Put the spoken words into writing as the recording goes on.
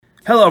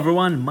Hello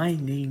everyone, my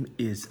name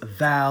is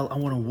Val. I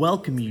want to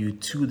welcome you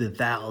to the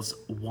Val's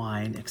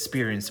Wine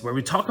Experience, where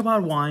we talk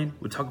about wine,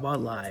 we talk about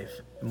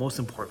life, and most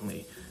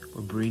importantly,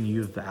 we bring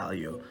you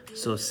value.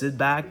 So sit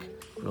back,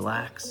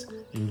 relax,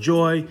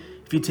 enjoy.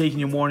 If you're taking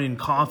your morning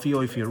coffee,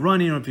 or if you're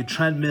running, or if you're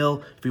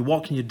treadmill, if you're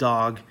walking your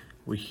dog,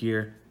 we're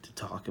here to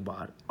talk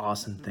about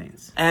awesome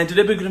things. And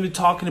today we're going to be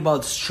talking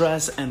about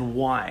stress and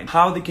wine,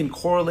 how they can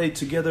correlate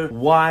together,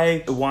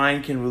 why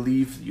wine can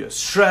relieve your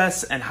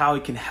stress, and how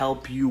it can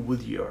help you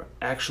with your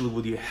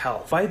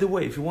health. By the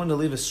way, if you want to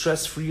live a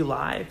stress-free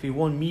life, if you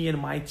want me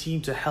and my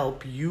team to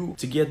help you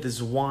to get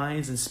these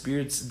wines and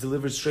spirits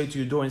delivered straight to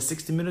your door in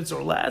 60 minutes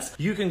or less,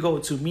 you can go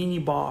to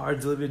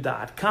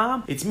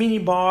minibardelivery.com. It's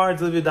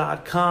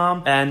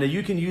minibardelivery.com, and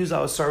you can use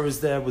our service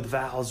there with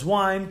Val's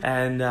Wine.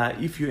 And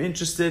if you're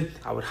interested,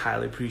 I would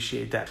highly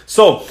appreciate that.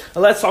 So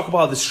let's talk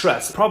about the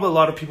stress. Probably a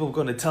lot of people are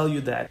going to tell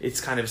you that it's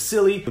kind of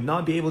silly, you would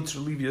not be able to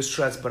relieve your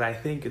stress, but I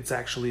think it's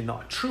actually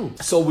not true.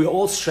 So we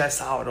all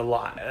stress out a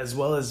lot, as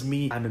well as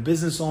me. I'm a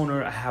business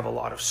owner. I have a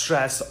lot of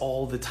stress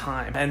all the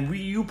time, and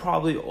you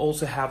probably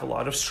also have a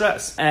lot of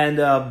stress. And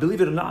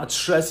believe it or not,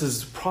 stress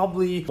is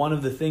probably one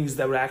of the things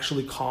that would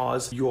actually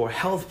cause your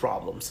health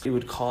problems. It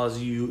would cause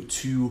you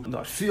to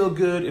not feel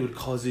good. It would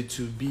cause you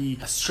to be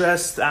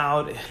stressed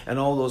out, and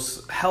all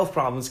those health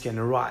problems can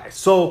arise.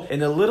 So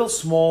in a little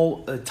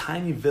small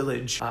tiny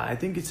village, I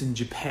think it's in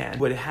Japan,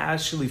 where they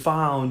actually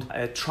found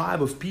a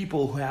tribe of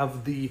people who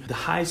have the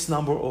highest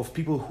number of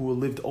people who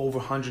lived over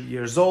 100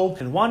 years old.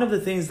 And one of the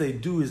things they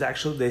do is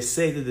actually they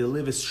say that they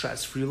live a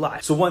stress-free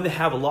life. So when they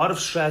have a lot of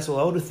stress, a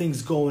lot of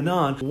things going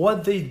on,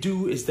 what they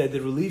do is that they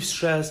relieve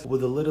stress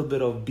with a little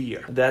bit of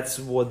beer. That's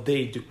what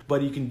they do.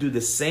 But you can do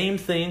the same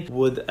thing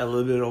with a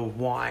little bit of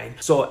wine.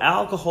 So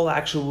alcohol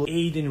actually will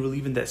aid in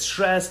relieving that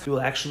stress. It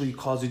will actually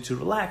cause you to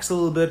relax a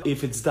little bit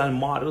if it's done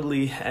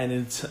moderately and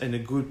it's in a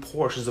good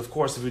portions. Of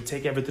course, if you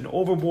take everything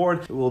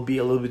overboard, it will be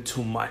a little bit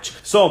too much.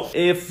 So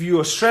if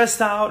you're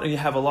stressed out and you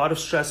have a lot of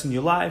stress in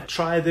your life,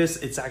 try this.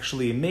 It's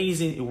actually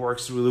amazing. It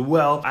works really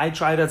well. I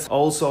tried it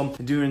also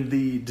during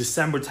the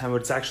December time, where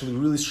it's actually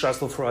really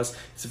stressful for us.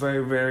 It's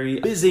very, very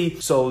busy.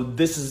 So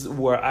this is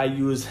where I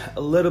use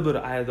a little bit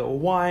of either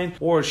wine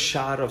or a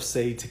shot of,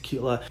 say,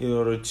 tequila in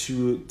order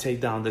to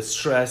take down the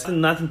stress.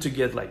 Nothing to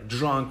get like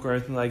drunk or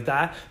anything like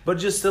that, but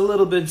just a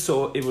little bit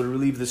so it would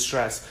relieve the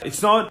stress.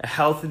 It's not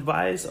health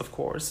advice, of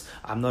course.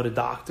 I'm not a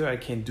doctor. I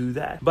can't do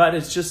that. But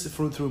it's just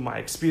through my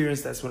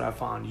experience, that's what I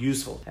found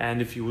useful.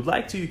 And if you would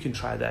like to, you can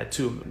try that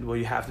too. Well,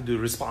 you have to do it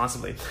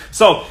responsibly.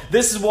 So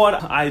this is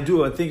what I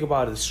do. I think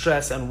about the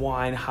stress and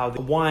wine, how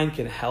the wine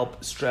can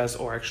help stress,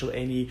 or actually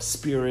any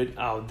spirit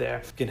out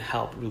there can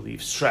help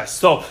relieve stress.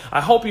 So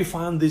I hope you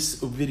found this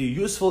video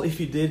useful. If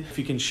you did, if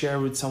you can share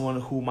with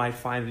someone who might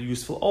find it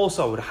useful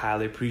also, I would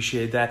highly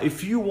appreciate that.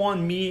 If you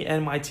want me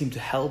and my team to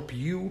help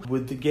you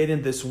with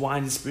getting this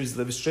wine and spirits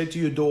delivered straight to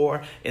your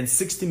door in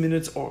 60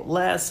 minutes or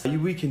less,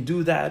 we can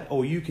do that,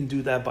 or you can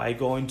do that by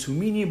going to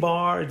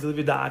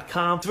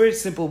minibardelivery.com. It's a very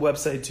simple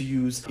website to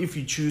use if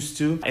you choose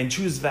to, and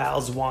choose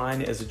Val's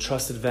Wine as a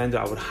trusted vendor.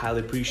 I would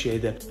highly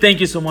appreciate it. Thank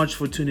you so much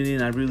for tuning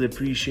in. I really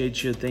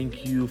appreciate you.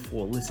 Thank you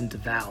for listening to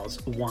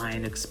Val's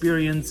Wine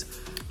Experience.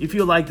 If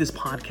you like this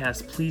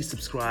podcast, please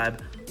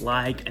subscribe,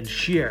 like, and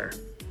share.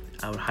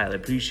 I would highly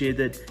appreciate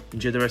it.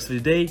 Enjoy the rest of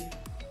the day,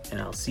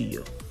 and I'll see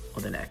you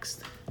on the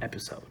next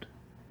episode.